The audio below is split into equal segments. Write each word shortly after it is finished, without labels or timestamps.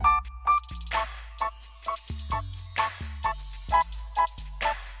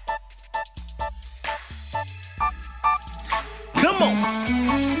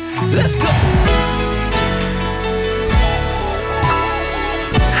Let's go.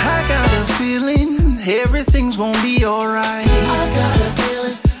 I got a feeling everything's gonna be alright. I got a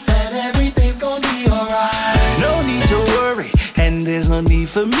feeling that everything's gonna be alright. No need to worry, and there's no need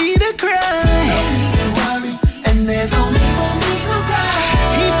for me to cry. No need to worry, and there's no need for me to cry.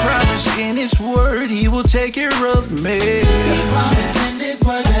 He promised in his word he will take care of me. He promised in his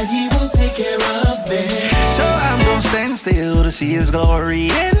word that he will take care of me. So I'm gonna stand still to see his glory in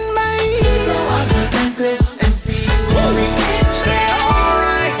me. So I'm gonna stand still and see his glory in me. Say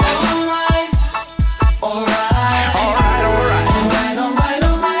alright, alright, alright, alright, alright, alright, alright,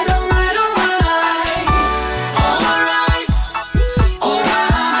 alright, alright, alright, alright,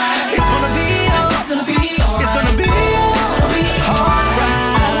 alright. It's gonna be alright. It's gonna be alright. It's gonna be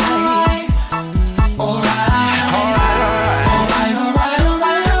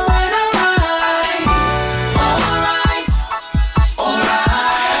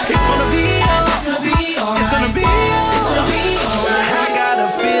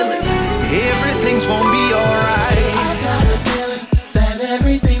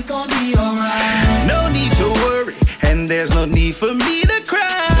for me to cry.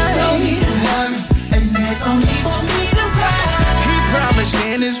 No need to worry, and there's no need for me to cry. He promised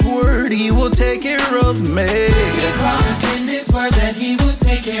in his word he will take care of me. He promised in his word that he will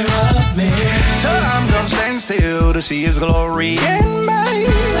take care of me. So I'm gonna stand still to see his glory in me.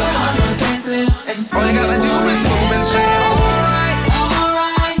 So I'm gonna stand still and see. All you gotta do is move and say alright,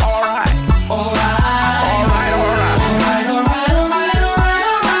 alright, alright, alright, alright, alright.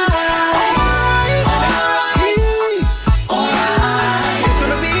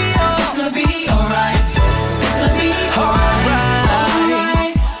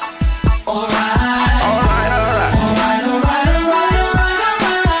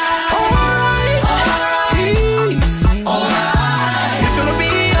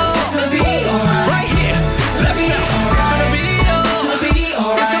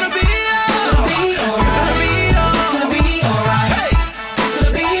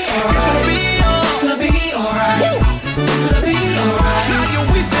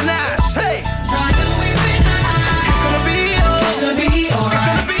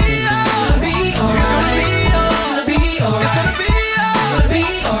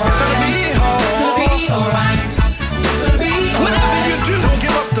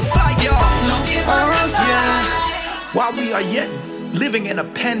 While we are yet living in a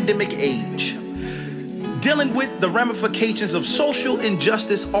pandemic age, dealing with the ramifications of social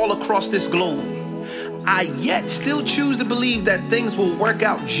injustice all across this globe, I yet still choose to believe that things will work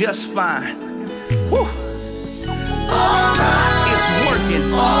out just fine. Woo. It's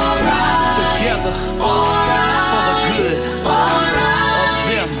working together for the good of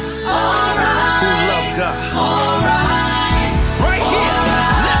them who love God. Right here,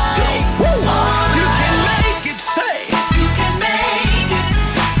 let's go. Woo. You can make it, say. You can make it.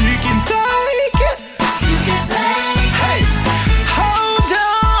 You can take it. You can take it. Hey, hold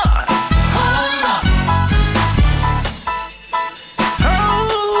on. Hold up.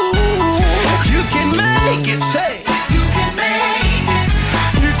 Oh, you can make it, say. You can make it.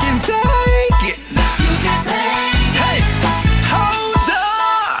 You can take it. You can take it. Hey, hold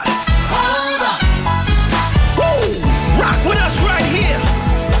on. Hold up. Woo. Rock with us right here.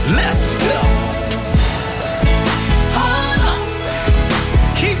 Let's go. Hold up.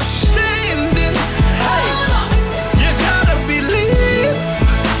 Keep standing. Hey, Hold up. you gotta believe.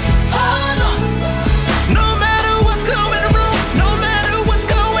 Hold up. No matter what's going wrong, no matter what's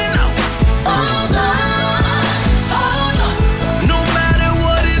going on, Hold up. Hold up. no matter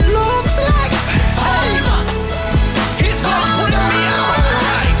what it looks like, hey, Hold up. he's gonna bring me out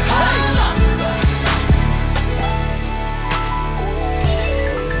right. Hold up.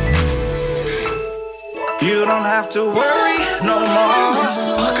 You don't have to worry no more.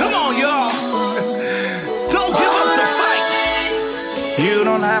 Come on, y'all. Don't give up the fight. You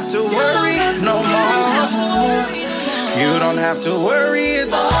don't have to worry no more. You don't have to worry.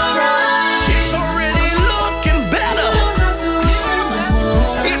 It's already looking better.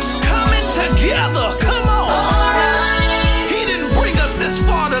 It's coming together. Come on. He didn't bring us this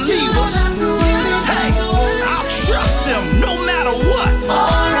far to leave us. Hey, I'll trust him no matter what.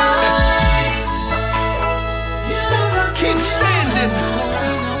 Keep standing.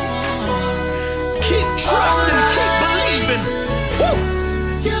 Keep trusting. Keep believing. Woo.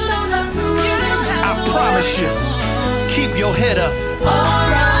 I promise you. Keep your head up.